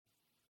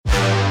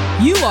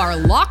You are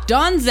Locked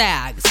On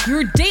Zags,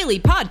 your daily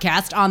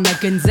podcast on the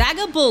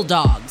Gonzaga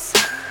Bulldogs.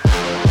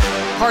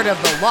 Part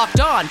of the Locked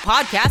On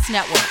Podcast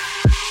Network.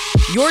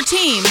 Your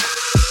team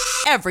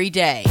every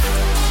day.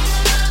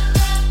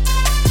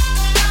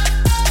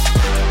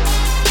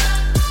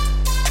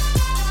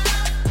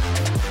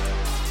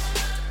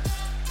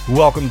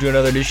 Welcome to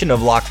another edition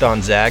of Locked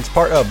On Zags,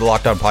 part of the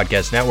Locked On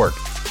Podcast Network.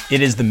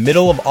 It is the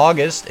middle of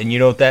August, and you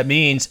know what that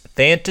means.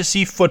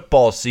 Fantasy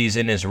football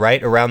season is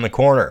right around the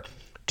corner.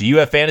 Do you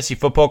have fantasy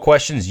football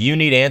questions you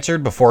need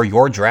answered before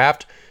your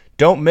draft?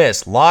 Don't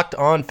miss Locked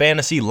On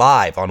Fantasy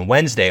Live on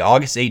Wednesday,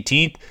 August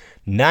 18th,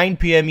 9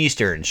 p.m.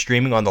 Eastern,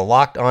 streaming on the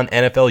Locked On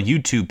NFL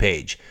YouTube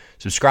page.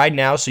 Subscribe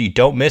now so you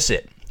don't miss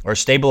it. Our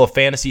stable of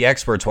fantasy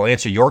experts will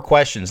answer your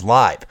questions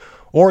live,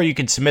 or you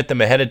can submit them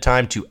ahead of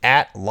time to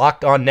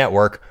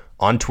 @LockedOnNetwork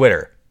on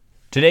Twitter.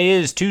 Today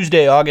is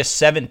Tuesday, August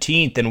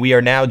 17th, and we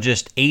are now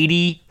just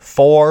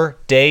 84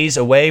 days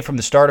away from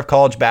the start of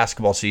college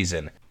basketball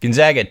season.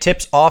 Gonzaga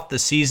tips off the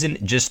season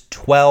just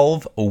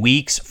 12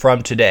 weeks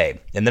from today.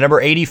 And the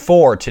number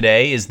 84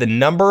 today is the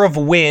number of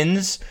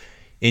wins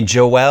in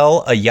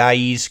Joel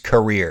Ayayi's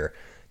career.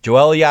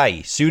 Joel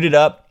Ayayi suited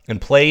up and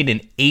played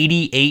in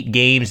 88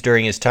 games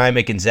during his time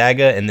at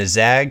Gonzaga, and the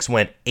Zags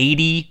went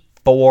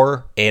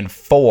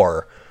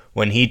 84-4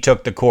 when he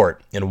took the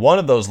court. In one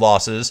of those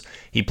losses,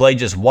 he played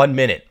just 1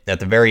 minute at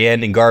the very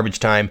end in garbage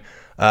time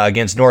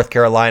against North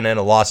Carolina and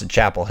a loss at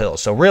Chapel Hill.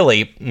 So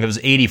really, it was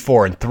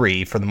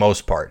 84-3 for the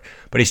most part.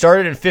 But he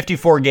started in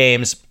 54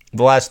 games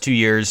the last 2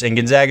 years, and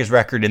Gonzaga's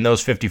record in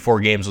those 54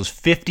 games was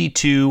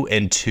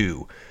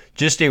 52-2.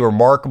 Just a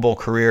remarkable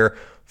career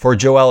for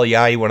Joel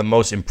Ayayi, one of the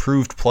most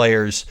improved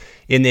players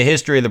in the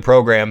history of the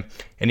program,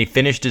 and he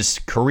finished his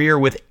career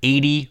with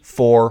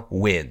 84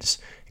 wins.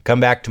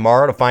 Come back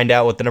tomorrow to find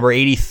out what the number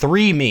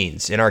 83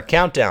 means in our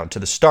countdown to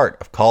the start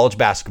of college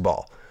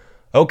basketball.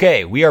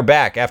 Okay, we are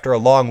back after a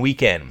long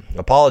weekend.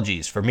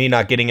 Apologies for me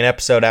not getting an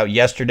episode out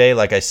yesterday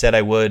like I said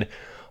I would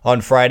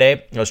on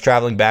Friday. I was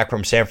traveling back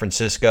from San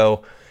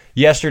Francisco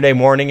yesterday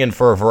morning, and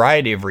for a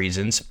variety of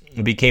reasons,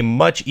 it became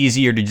much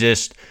easier to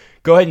just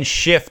go ahead and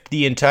shift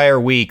the entire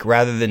week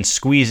rather than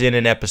squeeze in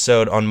an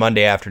episode on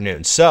Monday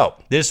afternoon. So,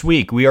 this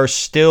week we are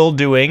still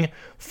doing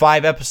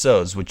 5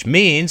 episodes, which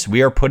means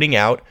we are putting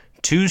out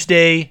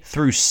Tuesday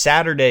through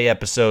Saturday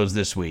episodes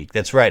this week.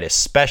 That's right, a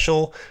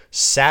special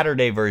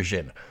Saturday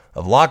version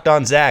of Locked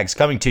On Zags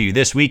coming to you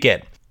this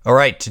weekend. All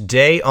right,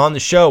 today on the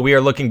show, we are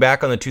looking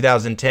back on the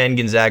 2010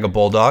 Gonzaga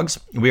Bulldogs.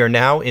 We are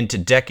now into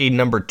decade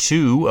number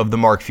 2 of the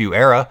Mark Few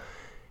era,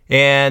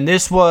 and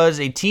this was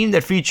a team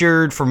that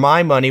featured, for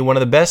my money, one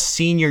of the best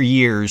senior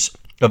years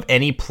of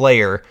any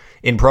player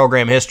in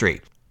program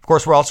history. Of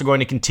course, we're also going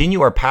to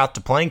continue our Path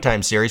to Playing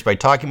Time series by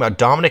talking about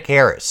Dominic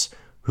Harris,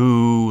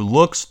 who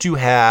looks to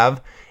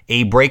have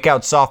a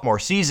breakout sophomore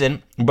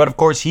season, but of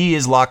course he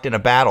is locked in a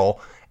battle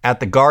at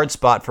the guard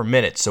spot for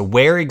minutes. So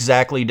where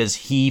exactly does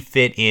he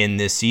fit in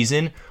this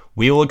season?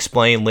 We will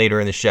explain later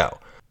in the show.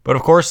 But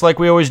of course, like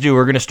we always do,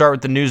 we're going to start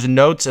with the news and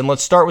notes, and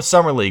let's start with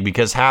Summer League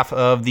because half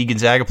of the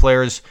Gonzaga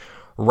players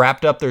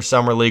wrapped up their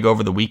Summer League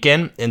over the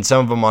weekend, and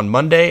some of them on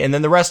Monday, and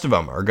then the rest of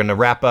them are going to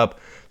wrap up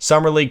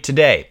Summer League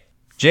today.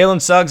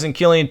 Jalen Suggs and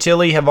Killian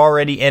Tillie have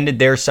already ended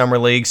their Summer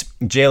Leagues.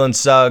 Jalen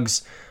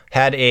Suggs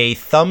had a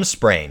thumb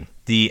sprain.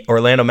 The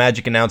Orlando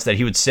Magic announced that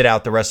he would sit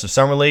out the rest of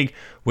Summer League,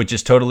 which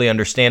is totally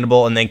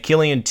understandable. And then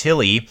Killian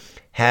Tillie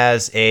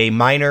has a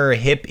minor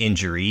hip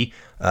injury.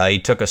 He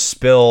took a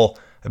spill,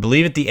 I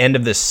believe, at the end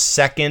of the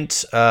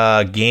second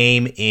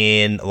game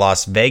in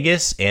Las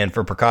Vegas. And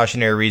for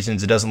precautionary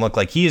reasons, it doesn't look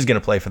like he is going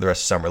to play for the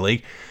rest of Summer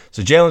League.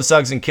 So Jalen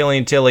Suggs and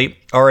Killian Tillie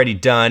already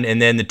done. And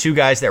then the two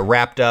guys that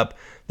wrapped up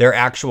their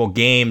actual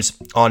games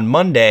on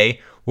Monday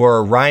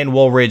were Ryan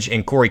Woolridge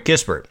and Corey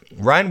Kispert.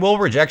 Ryan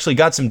Woolridge actually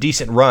got some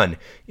decent run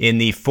in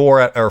the four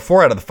out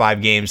of the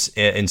 5 games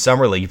in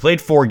Summer League. He played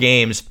 4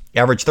 games,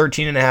 averaged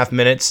 13.5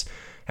 minutes,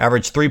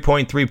 averaged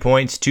 3.3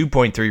 points,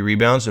 2.3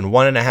 rebounds, and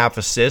 1.5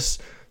 assists.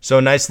 So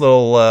a nice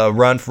little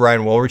run for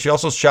Ryan Woolridge. He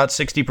also shot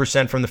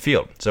 60% from the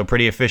field, so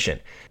pretty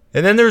efficient.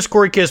 And then there's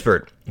Corey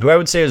Kispert, who I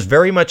would say was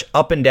very much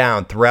up and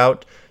down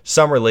throughout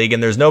Summer League,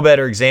 and there's no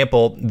better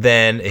example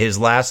than his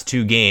last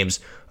 2 games.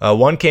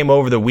 One came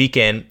over the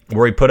weekend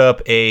where he put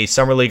up a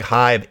Summer League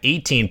high of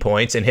 18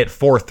 points and hit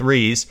 4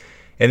 threes,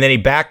 and then he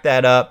backed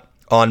that up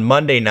on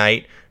Monday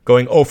night,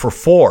 going 0 for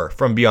 4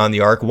 from beyond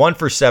the arc, 1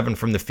 for 7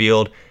 from the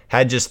field,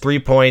 had just 3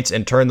 points,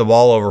 and turned the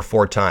ball over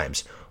 4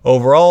 times.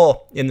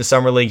 Overall, in the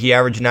Summer League, he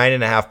averaged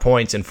 9.5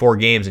 points in 4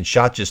 games and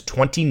shot just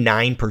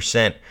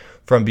 29%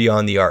 from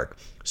beyond the arc.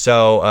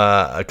 So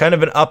kind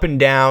of an up and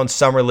down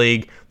Summer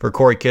League for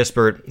Corey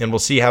Kispert, and we'll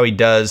see how he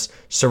does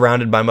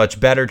surrounded by much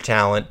better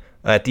talent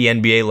at the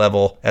NBA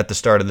level at the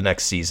start of the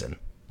next season.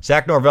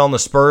 Zach Norvell and the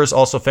Spurs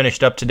also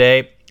finished up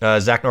today.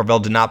 Zach Norvell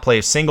did not play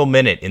a single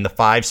minute in the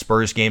 5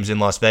 Spurs games in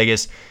Las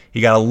Vegas.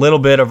 He got a little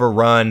bit of a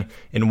run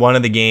in one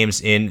of the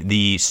games in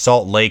the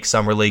Salt Lake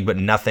Summer League, but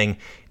nothing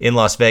in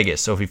Las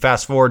Vegas. So if we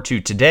fast forward to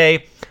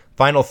today,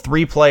 final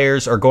 3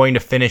 players are going to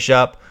finish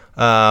up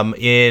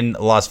in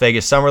Las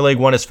Vegas Summer League.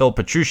 One is Phil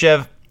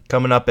Petrusev,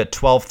 coming up at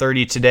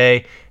 12:30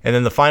 today. And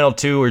then the final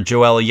two are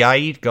Joel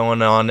Ayayi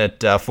going on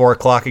at 4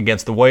 o'clock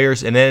against the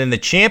Warriors. And then in the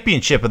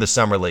championship of the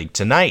Summer League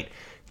tonight,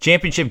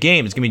 championship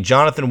game is going to be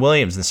Jonathan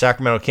Williams and the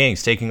Sacramento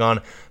Kings taking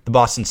on the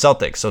Boston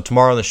Celtics. So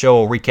tomorrow on the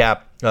show, we'll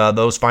recap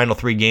those final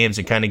three games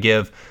and kind of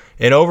give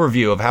an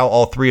overview of how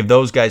all three of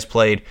those guys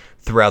played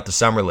throughout the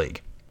Summer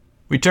League.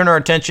 We turn our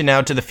attention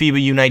now to the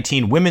FIBA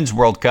U19 Women's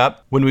World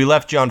Cup. When we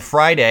left you on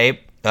Friday,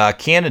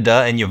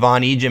 Canada and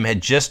Yvonne Ejim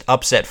had just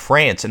upset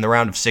France in the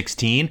round of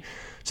 16,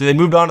 so they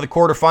moved on to the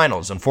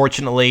quarterfinals.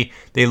 Unfortunately,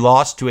 they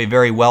lost to a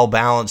very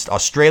well-balanced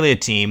Australia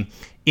team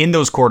in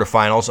those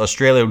quarterfinals.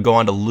 Australia would go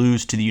on to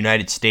lose to the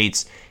United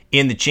States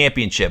in the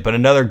championship. But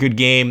another good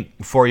game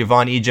for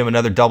Yvonne Ejim,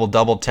 another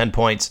double-double, 10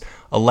 points,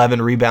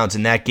 11 rebounds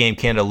in that game.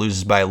 Canada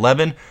loses by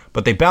 11,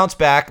 but they bounce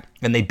back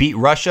and they beat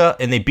Russia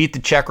and they beat the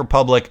Czech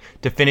Republic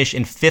to finish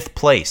in 5th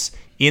place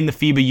in the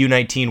FIBA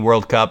U19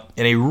 World Cup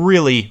in a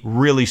really,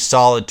 really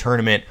solid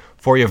tournament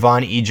for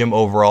Yvonne Ejim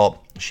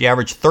overall. She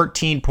averaged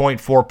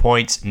 13.4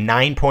 points,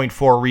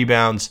 9.4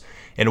 rebounds,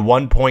 and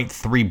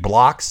 1.3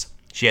 blocks.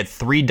 She had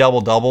 3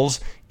 double-doubles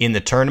in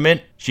the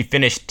tournament. She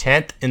finished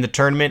 10th in the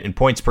tournament in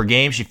points per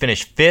game. She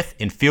finished 5th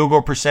in field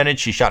goal percentage.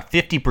 She shot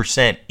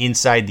 50%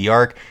 inside the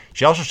arc.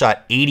 She also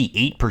shot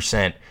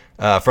 88%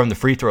 from the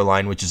free throw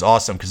line, which is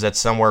awesome because that's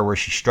somewhere where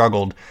she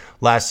struggled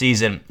last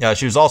season.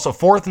 She was also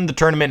 4th in the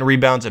tournament in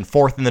rebounds and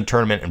 4th in the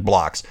tournament in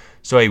blocks.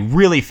 So a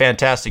really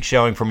fantastic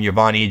showing from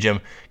Yvonne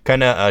Ejim,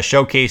 kind of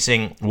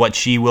showcasing what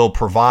she will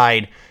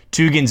provide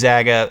to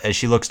Gonzaga as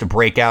she looks to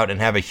break out and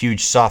have a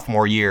huge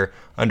sophomore year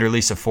under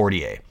Lisa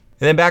Fortier.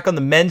 And then back on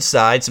the men's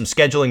side, some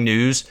scheduling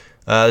news.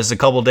 This is a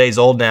couple days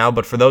old now,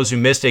 but for those who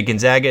missed it,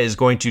 Gonzaga is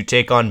going to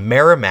take on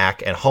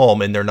Merrimack at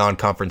home in their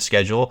non-conference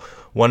schedule.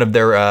 One of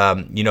their,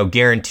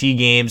 guarantee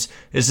games.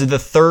 This is the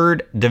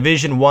 3rd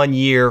Division I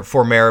year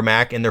for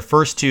Merrimack. In their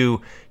first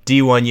 2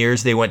 D1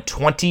 years, they went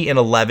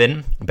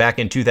 20-11 back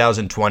in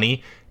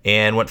 2020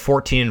 and went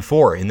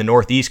 14-4 in the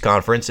Northeast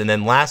Conference. And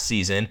then last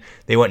season,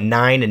 they went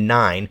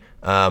 9-9.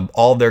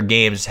 All their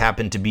games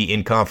happened to be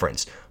in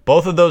conference.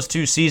 Both of those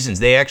 2 seasons,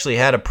 they actually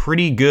had a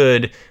pretty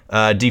good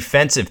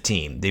defensive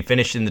team. They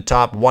finished in the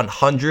top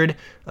 100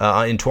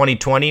 in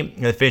 2020, and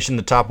they finished in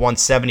the top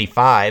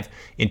 175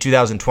 in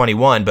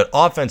 2021. But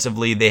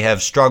offensively, they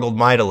have struggled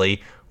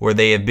mightily, where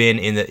they have been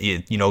in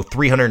the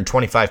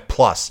 325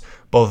 plus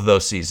both of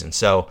those seasons.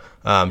 So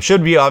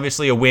should be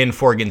obviously a win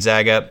for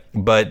Gonzaga,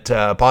 but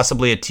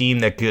possibly a team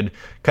that could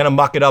kind of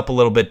muck it up a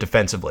little bit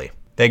defensively.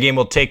 That game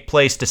will take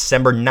place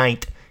December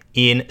 9th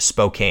in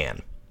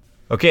Spokane.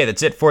 Okay,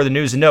 that's it for the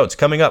news and notes.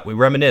 Coming up, we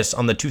reminisce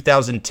on the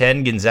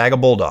 2010 Gonzaga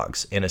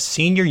Bulldogs and a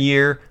senior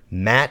year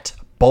Matt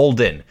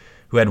Bolden,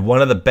 who had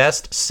one of the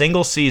best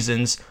single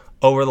seasons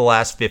over the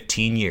last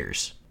 15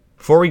 years.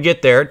 Before we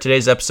get there,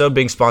 today's episode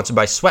being sponsored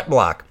by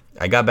Sweatblock.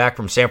 I got back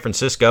from San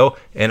Francisco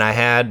and I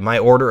had my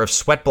order of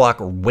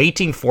Sweatblock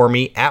waiting for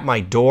me at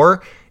my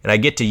door, and I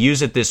get to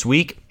use it this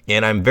week,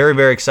 and I'm very,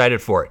 very excited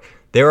for it.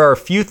 There are a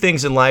few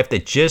things in life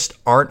that just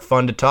aren't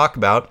fun to talk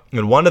about,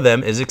 and one of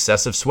them is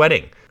excessive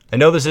sweating. I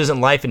know this isn't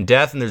life and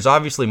death, and there's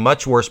obviously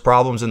much worse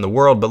problems in the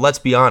world, but let's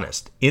be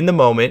honest. In the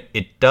moment,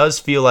 it does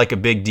feel like a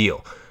big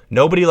deal.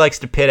 Nobody likes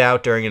to pit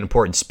out during an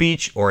important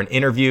speech or an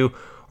interview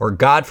or,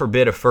 God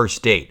forbid, a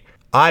first date.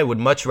 I would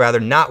much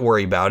rather not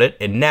worry about it,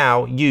 and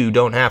now you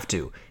don't have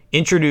to.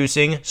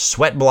 Introducing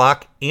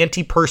Sweatblock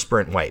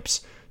Antiperspirant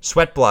Wipes.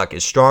 Sweatblock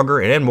is stronger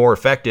and more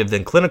effective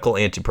than clinical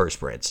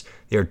antiperspirants.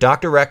 They are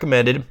doctor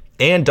recommended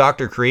and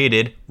doctor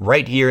created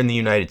right here in the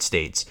United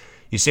States.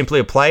 You simply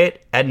apply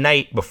it at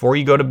night before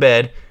you go to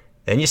bed,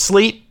 then you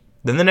sleep,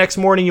 then the next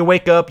morning you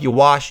wake up, you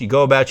wash, you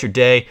go about your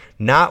day,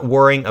 not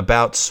worrying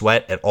about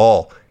sweat at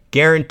all.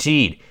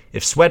 Guaranteed.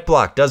 If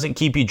Sweatblock doesn't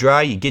keep you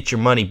dry, you get your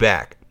money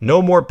back.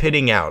 No more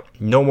pitting out.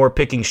 No more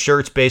picking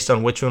shirts based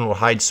on which one will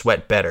hide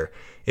sweat better.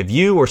 If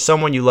you or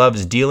someone you love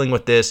is dealing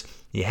with this,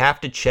 you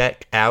have to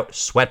check out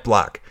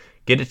Sweatblock.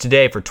 Get it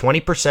today for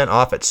 20%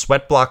 off at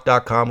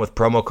sweatblock.com with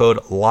promo code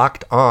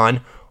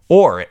LOCKEDON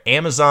or at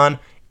Amazon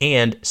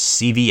and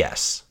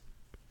CVS.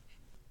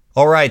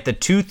 All right, the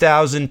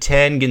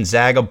 2010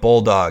 Gonzaga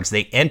Bulldogs.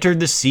 They entered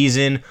the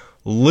season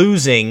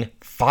losing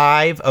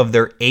 5 of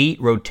their 8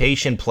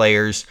 rotation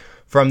players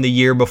from the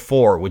year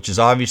before, which is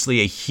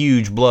obviously a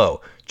huge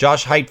blow.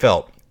 Josh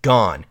Heitfeld,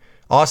 gone.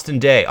 Austin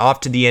Day, off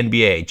to the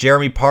NBA.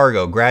 Jeremy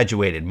Pargo,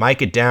 graduated.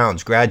 Micah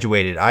Downs,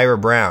 graduated. Ira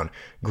Brown,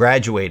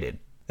 graduated.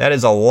 That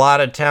is a lot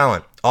of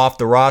talent off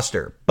the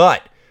roster.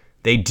 But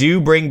they do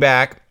bring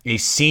back a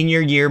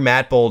senior year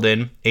Matt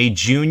Bolden, a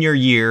junior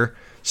year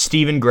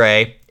Stephen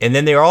Gray, and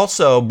then they're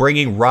also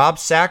bringing Rob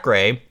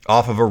Sacre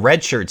off of a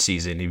redshirt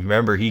season. You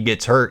remember, he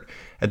gets hurt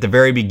at the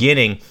very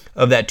beginning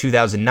of that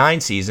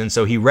 2009 season,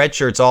 so he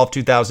redshirts all of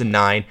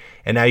 2009,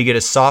 and now you get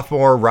a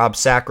sophomore Rob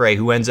Sacre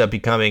who ends up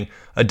becoming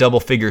a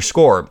double-figure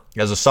scorer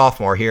as a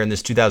sophomore here in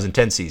this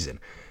 2010 season.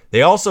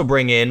 They also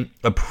bring in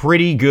a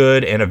pretty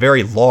good and a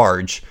very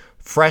large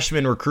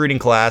freshman recruiting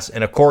class,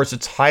 and of course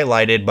it's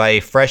highlighted by a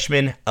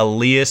freshman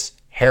Elias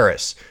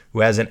Harris, who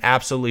has an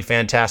absolutely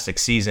fantastic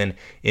season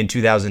in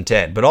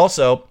 2010. But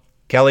also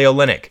Kelly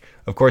Olynyk,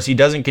 Of course, he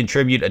doesn't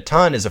contribute a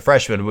ton as a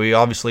freshman, but we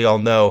obviously all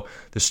know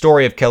the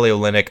story of Kelly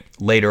Olynyk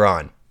later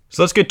on.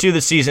 So let's get to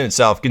the season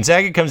itself.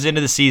 Gonzaga comes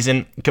into the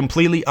season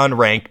completely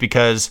unranked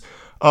because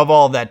of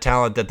all of that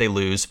talent that they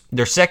lose.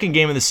 Their second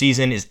game of the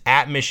season is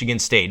at Michigan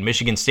State.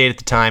 Michigan State at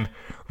the time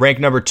ranked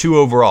number 2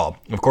 overall.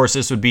 Of course,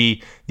 this would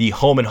be the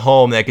home and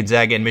home that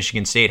Gonzaga and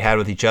Michigan State had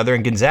with each other,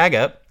 and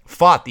Gonzaga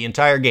fought the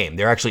entire game.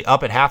 They're actually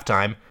up at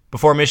halftime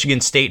before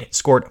Michigan State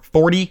scored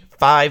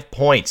 45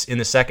 points in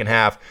the second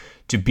half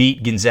to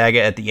beat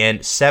Gonzaga at the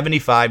end,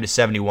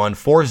 75-71.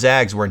 4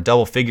 Zags were in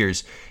double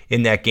figures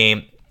in that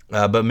game.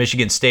 But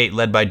Michigan State,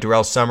 led by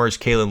Darrell Summers,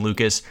 Kalen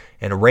Lucas,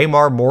 and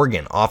Raymar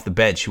Morgan off the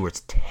bench, who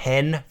was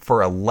 10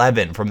 for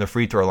 11 from the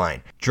free throw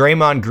line.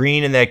 Draymond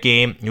Green in that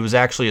game, who was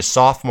actually a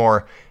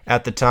sophomore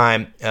at the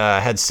time,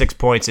 had 6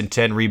 points and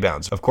 10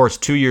 rebounds. Of course,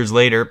 2 years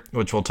later,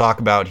 which we'll talk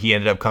about, he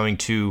ended up coming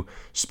to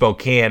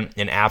Spokane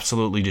and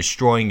absolutely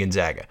destroying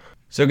Gonzaga.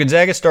 So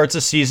Gonzaga starts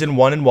the season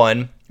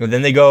 1-1, and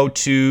then they go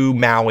to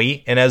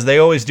Maui, and as they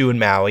always do in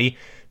Maui,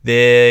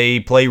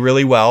 they play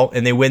really well,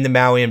 and they win the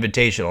Maui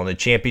Invitational. In the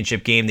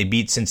championship game, they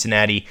beat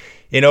Cincinnati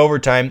in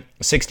overtime,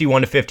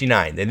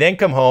 61-59. They then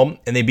come home,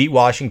 and they beat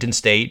Washington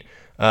State.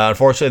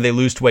 Unfortunately, they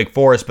lose to Wake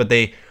Forest, but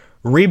they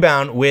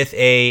rebound with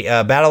a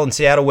Battle in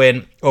Seattle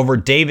win over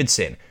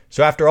Davidson.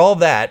 So after all of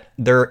that,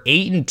 they're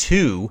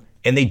 8-2,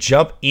 and they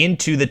jump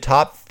into the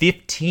top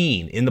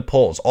 15 in the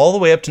polls, all the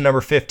way up to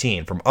number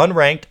 15, from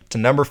unranked to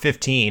number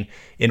 15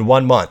 in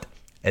 1 month.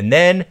 And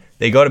then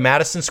they go to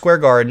Madison Square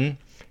Garden,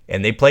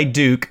 and they play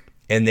Duke,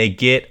 and they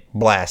get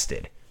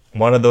blasted.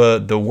 One of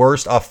the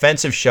worst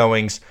offensive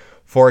showings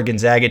for a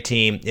Gonzaga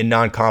team in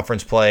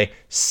non-conference play.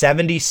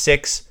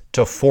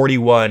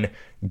 76-41,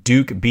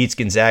 Duke beats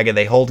Gonzaga.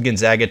 They hold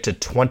Gonzaga to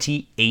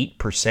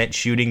 28%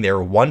 shooting. They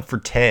were 1 for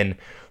 10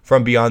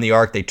 from beyond the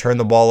arc. They turn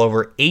the ball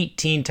over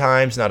 18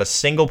 times. Not a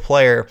single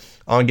player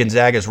on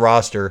Gonzaga's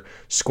roster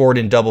scored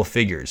in double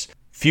figures.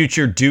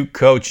 Future Duke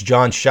coach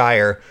John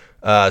Shire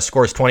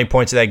scores 20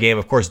 points in that game.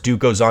 Of course, Duke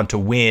goes on to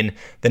win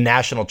the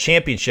national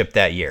championship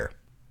that year.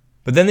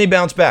 But then they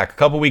bounce back. A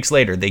couple weeks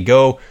later, they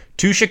go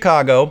to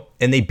Chicago,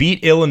 and they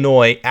beat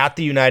Illinois at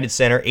the United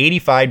Center,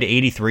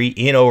 85-83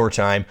 in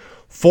overtime.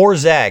 4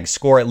 Zags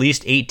score at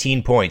least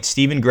 18 points.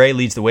 Stephen Gray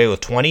leads the way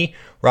with 20.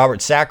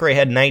 Robert Sacre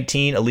had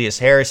 19. Elias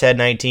Harris had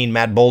 19.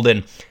 Matt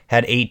Bolden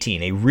had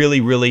 18. A really,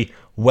 really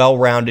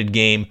well-rounded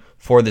game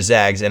for the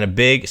Zags, and a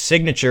big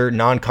signature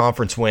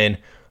non-conference win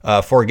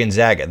for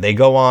Gonzaga. They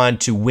go on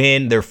to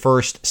win their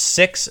first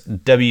 6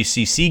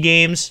 WCC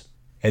games,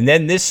 and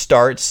then this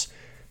starts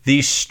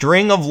the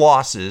string of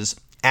losses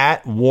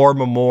at War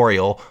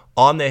Memorial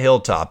on the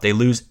Hilltop. They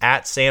lose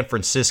at San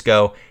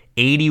Francisco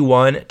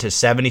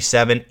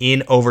 81-77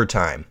 in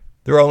overtime.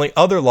 Their only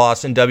other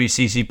loss in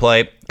WCC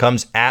play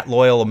comes at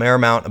Loyola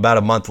Marymount about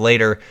a month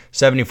later,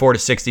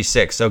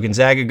 74-66. So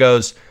Gonzaga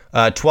goes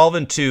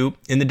 12-2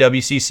 in the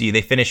WCC.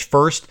 They finish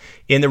first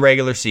in the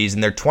regular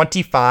season. They're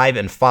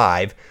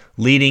 25-5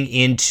 leading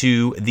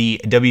into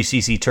the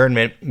WCC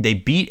tournament. They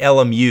beat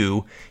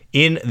LMU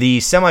in the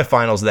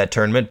semifinals of that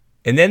tournament,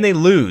 and then they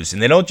lose.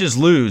 And they don't just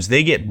lose,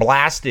 they get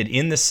blasted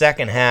in the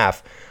second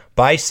half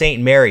by St.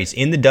 Mary's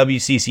in the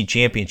WCC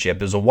championship.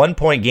 It was a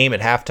 1-point game at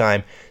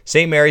halftime.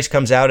 St. Mary's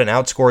comes out and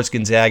outscores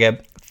Gonzaga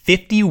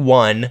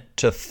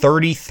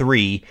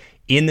 51-33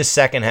 in the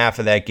second half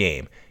of that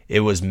game. It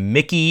was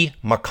Mickey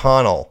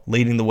McConnell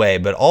leading the way,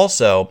 but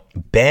also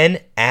Ben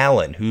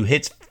Allen, who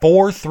hits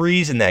 4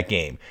 threes in that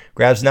game,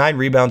 grabs 9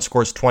 rebounds,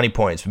 scores 20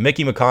 points. But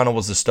Mickey McConnell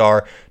was the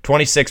star,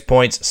 26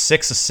 points,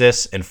 6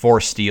 assists, and 4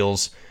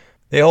 steals.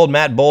 They hold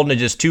Matt Bolden to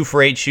just 2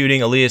 for 8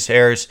 shooting. Elias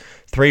Harris,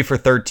 3 for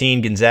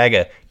 13.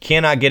 Gonzaga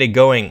cannot get it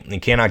going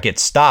and cannot get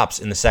stops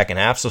in the second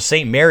half. So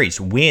St.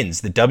 Mary's wins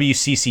the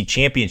WCC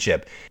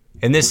championship.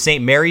 And this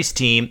St. Mary's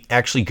team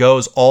actually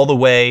goes all the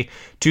way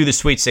to the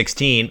Sweet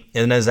 16.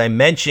 And as I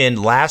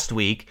mentioned last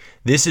week,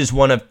 this is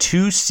one of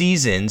 2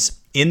 seasons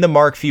in the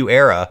Mark Few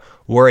era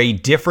where a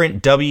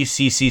different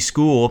WCC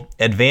school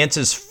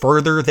advances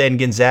further than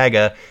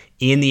Gonzaga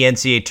in the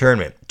NCAA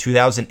tournament.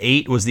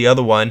 2008 was the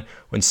other one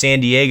when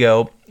San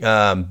Diego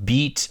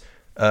beat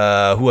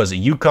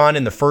UConn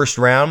in the first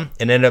round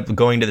and ended up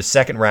going to the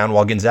second round,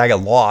 while Gonzaga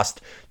lost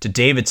to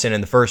Davidson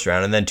in the first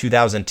round. And then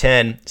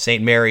 2010,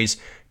 St. Mary's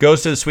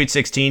goes to the Sweet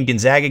 16.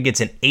 Gonzaga gets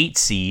an 8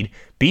 seed,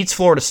 beats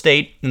Florida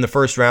State in the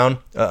first round,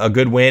 a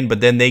good win,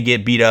 but then they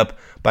get beat up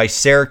by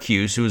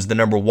Syracuse, who was the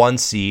number 1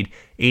 seed,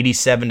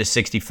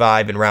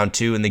 87-65 in round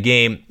 2, and the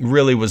game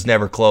really was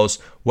never close.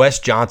 Wes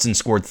Johnson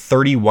scored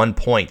 31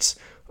 points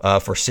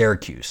for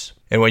Syracuse.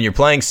 And when you're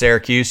playing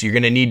Syracuse, you're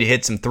going to need to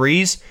hit some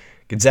threes.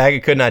 Gonzaga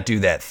could not do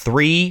that.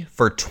 3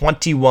 for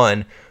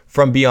 21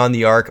 from beyond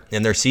the arc,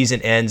 and their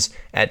season ends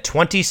at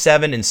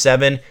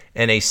 27-7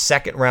 and a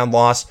second-round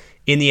loss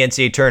in the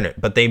NCAA tournament.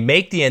 But they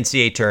make the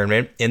NCAA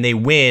tournament, and they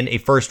win a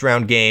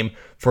first-round game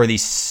for the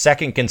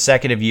second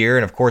consecutive year,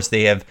 and of course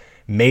they have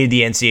made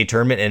the NCAA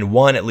tournament and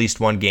won at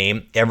least one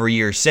game every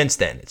year since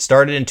then. It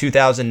started in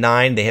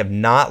 2009. They have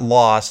not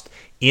lost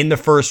in the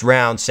first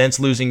round since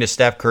losing to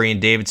Steph Curry and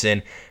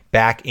Davidson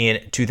back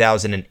in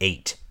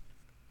 2008.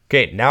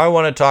 Okay, now I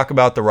want to talk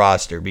about the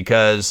roster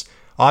because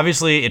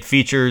obviously it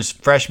features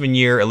freshman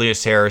year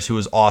Elias Harris, who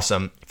was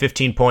awesome,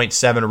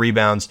 15.7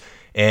 rebounds,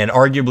 and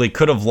arguably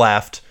could have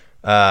left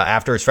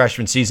after his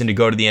freshman season to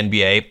go to the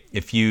NBA.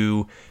 If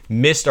you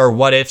missed our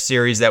What If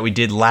series that we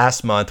did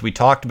last month, we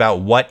talked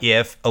about what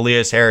if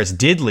Elias Harris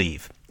did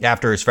leave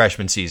after his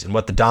freshman season,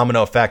 what the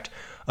domino effect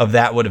of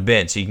that would have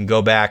been. So you can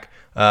go back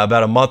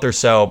about a month or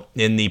so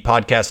in the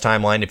podcast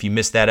timeline if you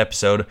missed that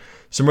episode.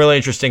 Some really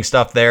interesting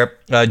stuff there.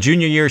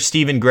 Junior year,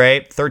 Stephen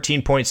Gray,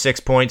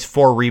 13.6 points,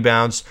 4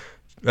 rebounds.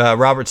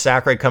 Robert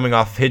Sacre coming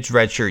off of his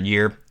redshirt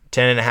year,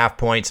 10.5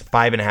 points,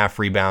 5.5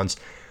 rebounds.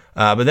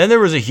 But then there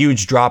was a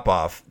huge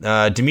drop-off.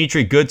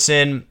 Dimitri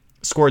Goodson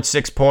scored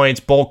 6 points.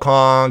 Bull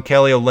Kong,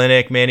 Kelly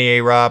Olynyk, Manny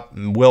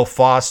Arop, Will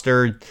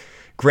Foster,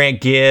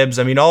 Grant Gibbs.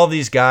 I mean, all of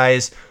these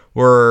guys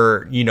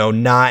were,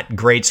 not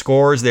great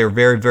scorers. They were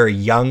very, very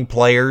young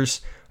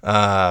players.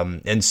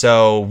 And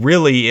so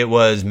really it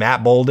was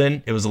Matt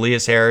Bolden, it was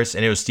Elias Harris,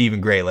 and it was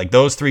Stephen Gray. Like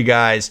those three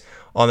guys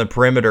on the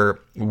perimeter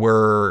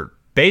were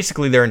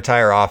basically their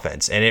entire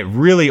offense. And it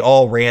really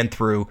all ran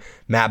through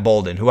Matt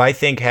Bolden, who I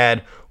think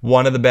had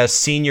one of the best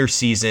senior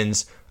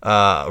seasons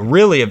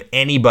really of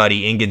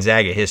anybody in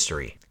Gonzaga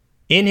history.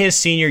 In his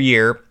senior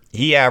year,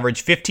 he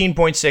averaged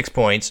 15.6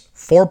 points,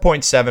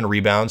 4.7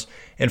 rebounds,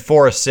 and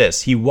 4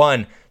 assists. He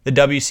won the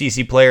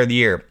WCC Player of the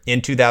Year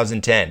in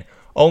 2010.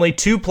 Only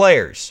 2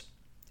 players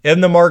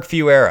in the Mark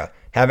Few era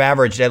have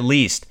averaged at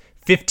least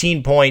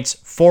 15 points,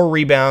 4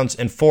 rebounds,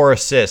 and 4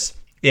 assists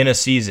in a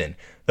season.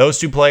 Those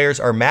 2 players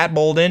are Matt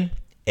Bolden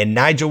and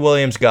Nigel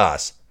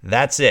Williams-Goss.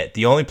 That's it.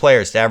 The only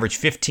players to average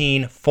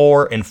 15,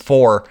 4, and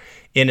 4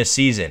 in a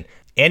season.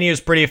 And he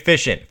was pretty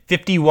efficient.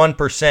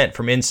 51%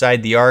 from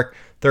inside the arc,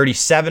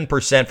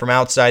 37% from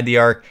outside the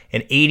arc,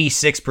 and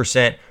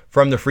 86%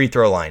 from the free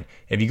throw line.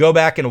 If you go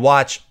back and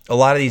watch a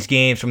lot of these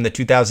games from the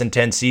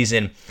 2010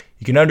 season,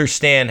 you can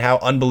understand how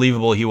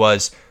unbelievable he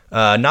was.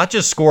 Not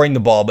just scoring the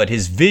ball, but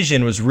his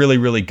vision was really,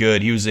 really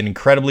good. He was an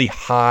incredibly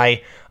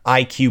high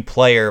IQ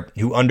player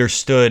who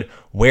understood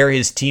where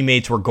his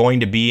teammates were going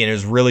to be and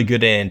was really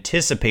good at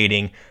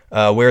anticipating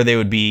where they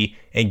would be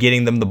and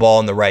getting them the ball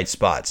in the right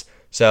spots.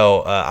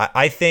 So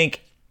I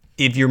think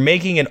if you're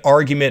making an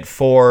argument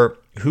for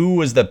who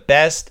was the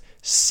best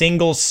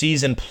single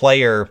season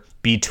player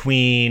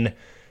between,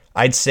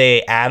 I'd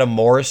say, Adam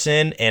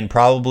Morrison and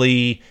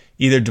probably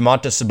either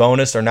Domantas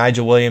Sabonis or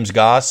Nigel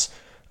Williams-Goss,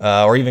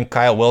 or even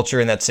Kyle Wiltshire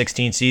in that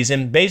 16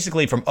 season.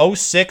 Basically, from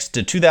 2006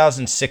 to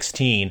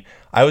 2016,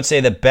 I would say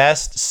the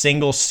best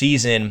single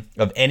season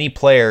of any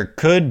player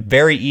could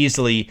very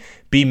easily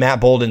be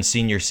Matt Bolden's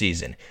senior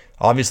season.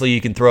 Obviously,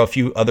 you can throw a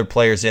few other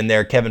players in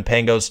there. Kevin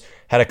Pangos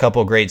had a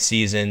couple of great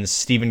seasons.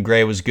 Stephen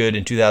Gray was good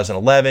in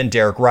 2011.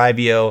 Derek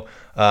Rivio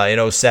in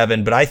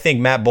 2007. But I think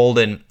Matt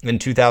Bolden in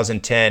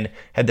 2010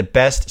 had the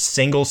best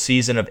single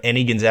season of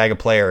any Gonzaga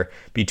player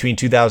between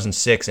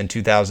 2006 and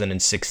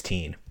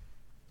 2016.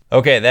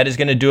 Okay, that is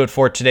going to do it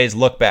for today's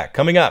Look Back.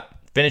 Coming up,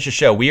 finish the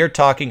show, we are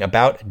talking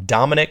about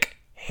Dominic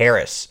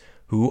Harris,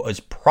 who is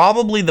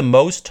probably the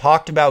most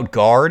talked about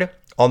guard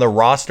on the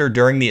roster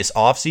during this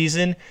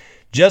offseason,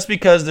 just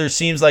because there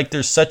seems like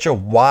there's such a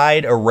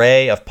wide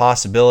array of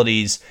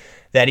possibilities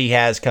that he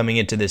has coming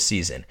into this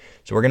season.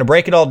 So we're going to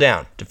break it all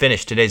down to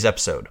finish today's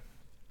episode.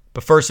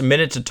 But first, a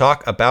minute to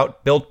talk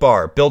about Built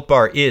Bar. Built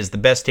Bar is the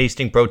best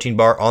tasting protein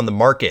bar on the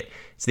market.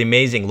 It's the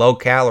amazing low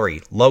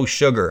calorie, low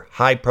sugar,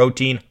 high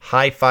protein,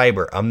 high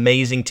fiber,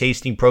 amazing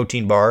tasting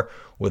protein bar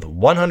with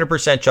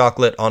 100%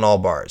 chocolate on all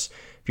bars.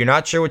 If you're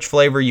not sure which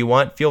flavor you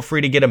want, feel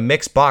free to get a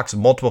mixed box of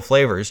multiple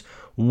flavors.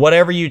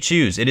 Whatever you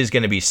choose, it is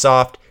going to be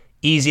soft,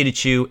 easy to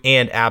chew,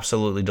 and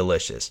absolutely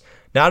delicious.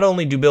 Not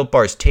only do Built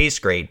Bars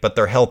taste great, but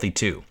they're healthy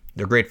too.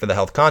 They're great for the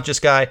health-conscious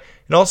guy,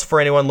 and also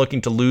for anyone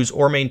looking to lose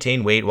or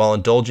maintain weight while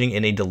indulging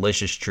in a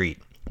delicious treat.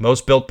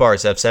 Most Built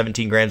Bars have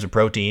 17 grams of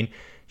protein,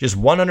 just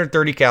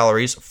 130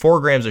 calories, 4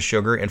 grams of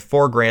sugar, and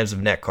 4 grams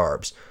of net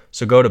carbs.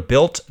 So go to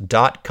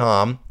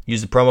Built.com,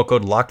 use the promo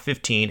code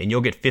LOCKED15, and you'll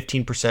get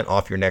 15%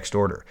 off your next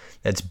order.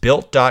 That's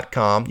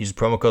Built.com, use the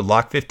promo code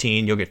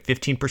LOCKED15, you'll get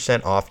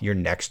 15% off your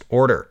next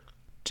order.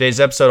 Today's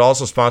episode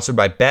also sponsored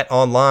by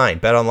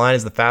BetOnline. BetOnline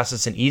is the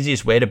fastest and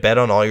easiest way to bet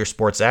on all your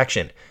sports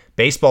action.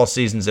 Baseball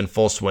season's in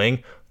full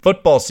swing,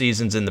 football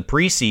season's in the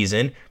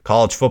preseason,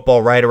 college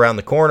football right around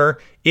the corner.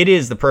 It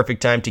is the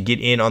perfect time to get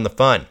in on the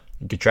fun.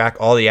 You can track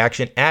all the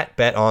action at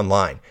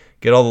BetOnline.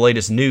 Get all the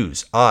latest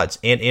news, odds,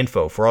 and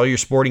info for all your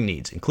sporting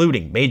needs,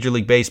 including Major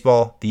League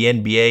Baseball, the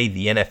NBA,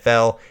 the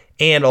NFL,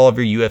 and all of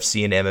your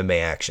UFC and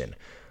MMA action.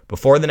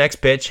 Before the next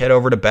pitch, head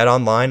over to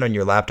BetOnline on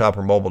your laptop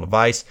or mobile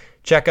device.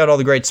 Check out all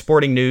the great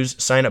sporting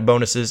news, sign-up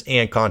bonuses,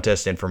 and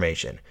contest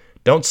information.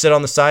 Don't sit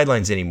on the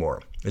sidelines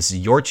anymore. This is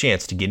your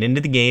chance to get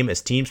into the game as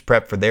teams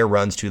prep for their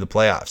runs to the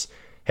playoffs.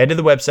 Head to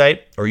the website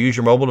or use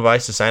your mobile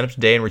device to sign up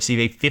today and receive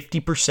a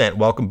 50%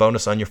 welcome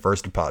bonus on your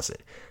first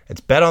deposit. It's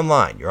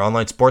BetOnline, your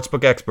online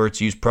sportsbook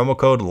experts. Use promo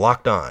code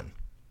LOCKEDON.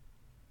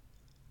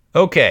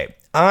 Okay,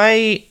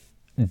 I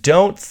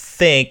don't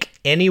think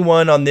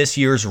anyone on this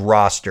year's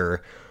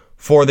roster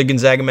for the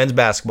Gonzaga men's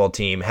basketball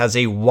team has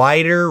a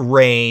wider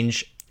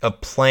range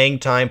of playing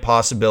time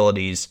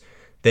possibilities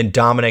than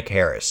Dominic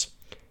Harris.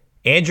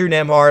 Andrew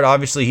Nembhard,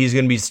 obviously he's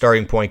going to be the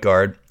starting point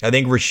guard. I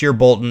think Rasir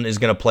Bolton is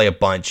going to play a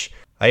bunch.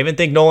 I even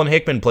think Nolan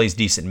Hickman plays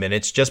decent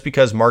minutes just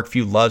because Mark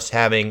Few loves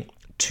having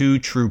two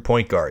true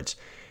point guards.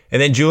 And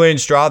then Julian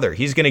Strawther,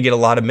 he's going to get a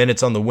lot of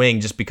minutes on the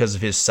wing just because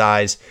of his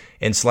size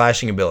and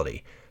slashing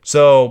ability.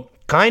 So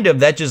kind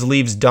of that just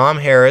leaves Dom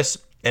Harris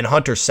and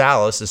Hunter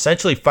Salas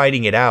essentially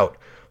fighting it out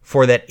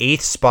for that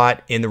 8th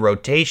spot in the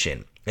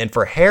rotation. And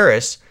for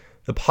Harris,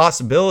 the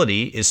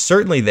possibility is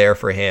certainly there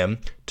for him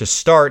to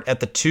start at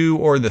the 2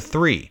 or the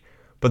 3.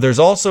 But there's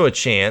also a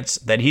chance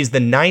that he's the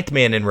 9th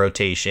man in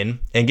rotation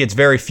and gets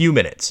very few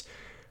minutes.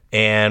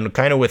 And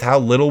kind of with how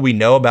little we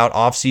know about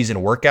off-season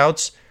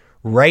workouts,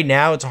 right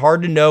now it's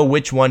hard to know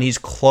which one he's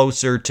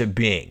closer to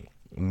being.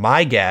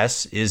 My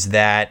guess is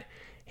that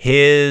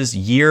his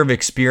year of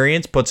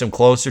experience puts him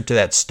closer to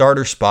that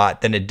starter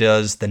spot than it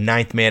does the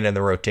 9th man in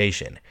the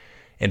rotation.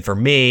 And for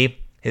me,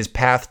 his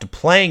path to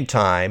playing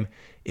time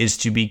is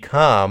to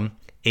become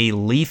a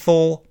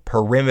lethal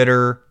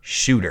perimeter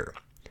shooter.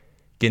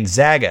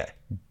 Gonzaga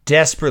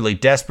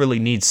desperately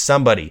needs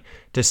somebody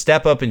to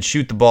step up and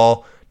shoot the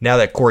ball now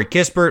that Corey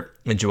Kispert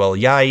and Joel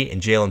Ayayi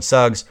and Jalen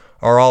Suggs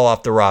are all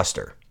off the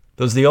roster.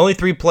 Those are the only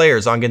 3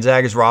 players on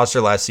Gonzaga's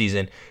roster last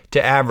season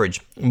to average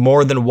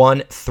more than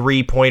 1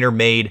 3-pointer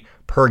made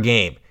per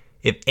game.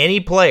 If any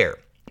player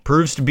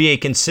proves to be a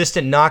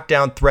consistent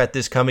knockdown threat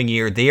this coming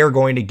year, they are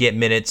going to get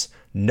minutes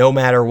no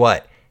matter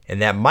what.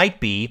 And that might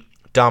be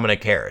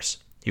Dominic Harris.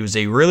 He was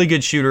a really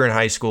good shooter in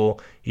high school.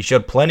 He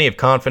showed plenty of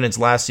confidence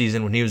last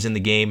season when he was in the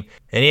game.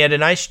 And he had a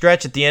nice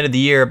stretch at the end of the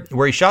year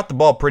where he shot the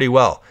ball pretty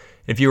well.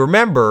 If you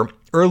remember,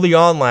 early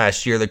on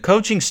last year, the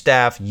coaching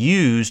staff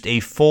used a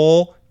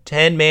full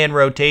 10-man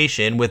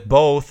rotation with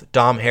both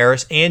Dom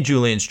Harris and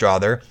Julian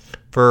Strawther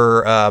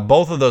for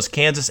both of those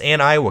Kansas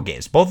and Iowa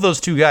games. Both of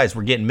those two guys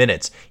were getting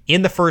minutes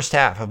in the first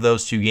half of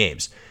those 2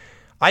 games.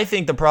 I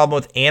think the problem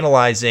with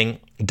analyzing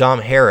Dom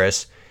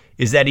Harris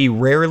is that he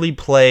rarely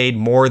played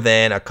more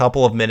than a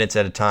couple of minutes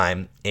at a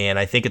time, and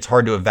I think it's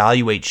hard to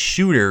evaluate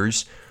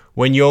shooters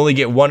when you only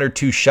get 1 or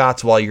 2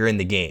 shots while you're in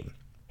the game.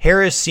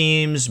 Harris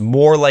seems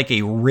more like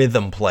a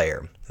rhythm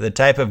player, the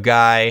type of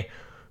guy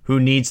who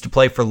needs to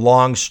play for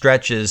long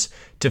stretches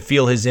to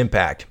feel his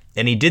impact.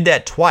 And he did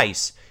that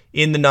twice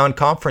in the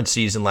non-conference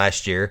season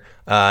last year.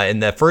 In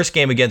the first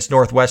game against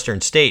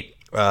Northwestern State,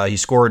 he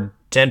scored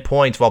 10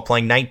 points while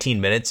playing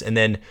 19 minutes, and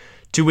then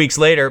 2 weeks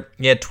later,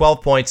 he had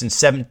 12 points in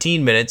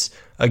 17 minutes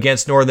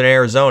against Northern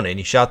Arizona, and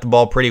he shot the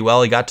ball pretty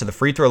well. He got to the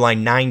free throw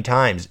line 9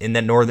 times in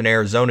that Northern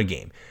Arizona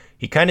game.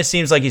 He kind of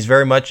seems like he's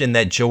very much in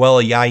that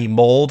Joel Ayayi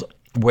mold,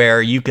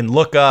 where you can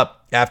look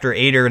up after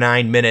 8 or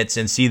 9 minutes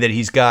and see that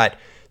he's got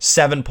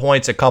 7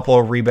 points, a couple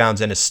of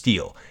rebounds, and a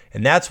steal.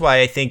 And that's why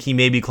I think he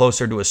may be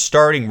closer to a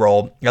starting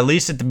role, at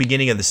least at the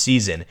beginning of the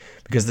season,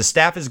 because the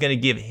staff is going to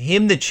give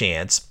him the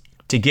chance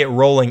to get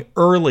rolling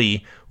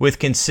early with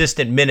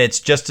consistent minutes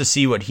just to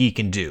see what he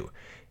can do.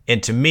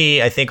 And to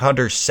me, I think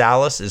Hunter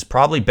Salas is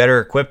probably better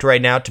equipped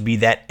right now to be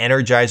that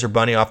energizer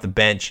bunny off the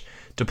bench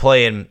to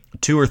play in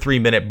 2 or 3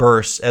 minute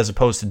bursts as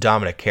opposed to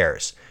Dominic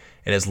Harris.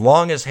 And as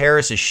long as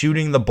Harris is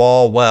shooting the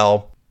ball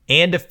well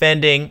and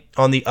defending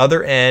on the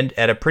other end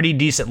at a pretty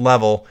decent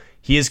level,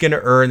 he is going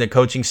to earn the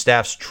coaching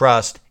staff's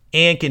trust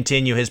and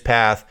continue his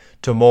path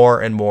to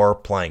more and more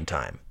playing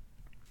time.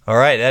 All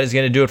right, that is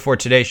going to do it for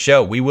today's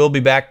show. We will be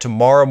back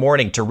tomorrow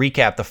morning to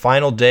recap the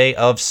final day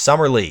of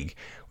Summer League.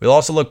 We'll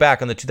also look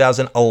back on the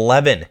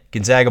 2011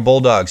 Gonzaga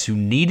Bulldogs, who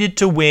needed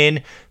to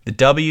win the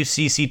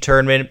WCC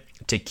tournament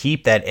to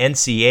keep that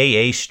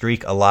NCAA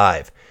streak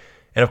alive.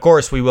 And of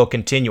course, we will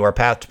continue our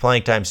Path to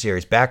Playing Time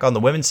series back on the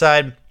women's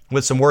side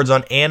with some words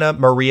on Anna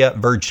Maria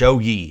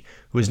Verjogi,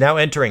 who is now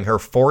entering her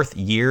 4th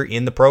year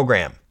in the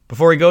program.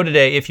 Before we go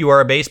today, if you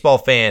are a baseball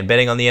fan,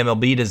 betting on the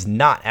MLB does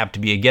not have to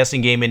be a guessing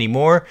game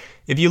anymore.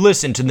 If you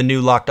listen to the new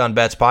Locked On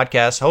Bets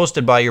podcast,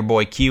 hosted by your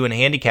boy Q and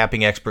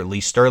handicapping expert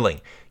Lee Sterling,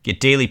 get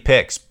daily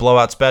picks,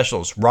 blowout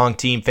specials, wrong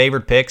team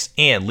favorite picks,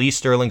 and Lee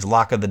Sterling's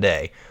lock of the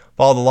day.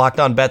 Follow the Locked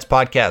On Bets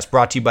podcast,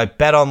 brought to you by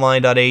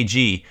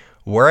betonline.ag,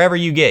 wherever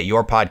you get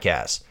your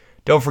podcasts.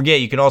 Don't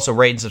forget, you can also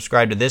rate and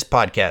subscribe to this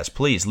podcast.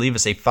 Please leave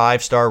us a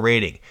 5-star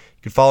rating.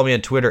 You can follow me on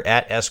Twitter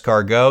at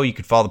SCargo. You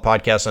can follow the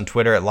podcast on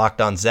Twitter at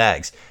Locked On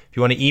Zags. If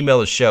you want to email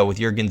the show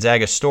with your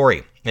Gonzaga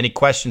story, any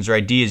questions or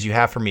ideas you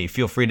have for me,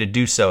 feel free to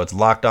do so. It's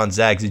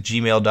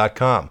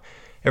lockedonzags@gmail.com.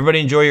 Everybody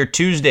enjoy your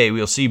Tuesday.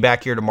 We'll see you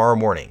back here tomorrow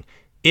morning.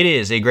 It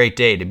is a great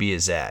day to be a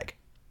Zag.